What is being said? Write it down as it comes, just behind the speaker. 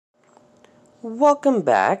Welcome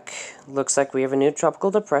back. Looks like we have a new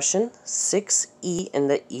tropical depression, 6E in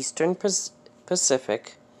the eastern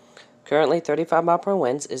Pacific. Currently 35 mile per hour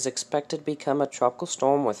winds, is expected to become a tropical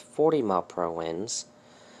storm with 40 mile per hour winds.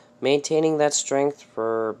 Maintaining that strength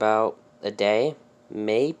for about a day.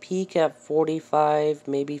 May peak at 45,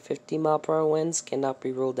 maybe 50 mile per hour winds, cannot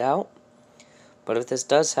be ruled out. But if this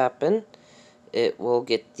does happen, it will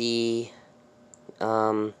get the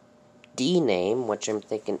D name, which I'm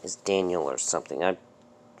thinking is Daniel or something. I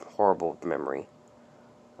horrible memory.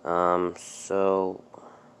 So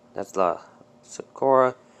that's La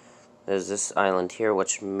Socorro. There's this island here,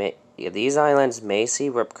 which these islands may see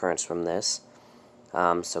rip currents from this.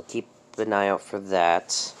 So keep an eye out for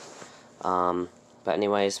that. But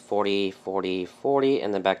anyways, 40, 40, 40,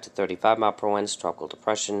 and then back to 35 mile per hour winds, tropical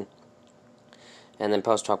depression. And then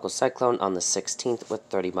post-tropical cyclone on the 16th with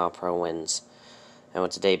 30 mile per hour winds. And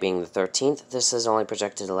with today being the 13th, this is only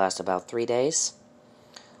projected to last about 3 days.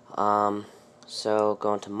 So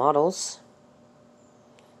going to models.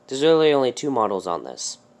 There's really only 2 models on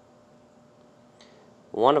this.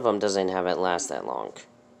 One of them doesn't have it last that long.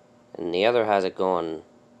 And the other has it going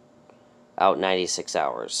out 96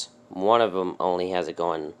 hours. One of them only has it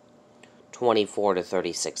going 24 to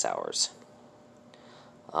 36 hours.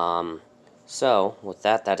 So, with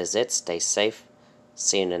that, that is it. Stay safe.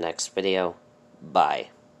 See you in the next video. Bye.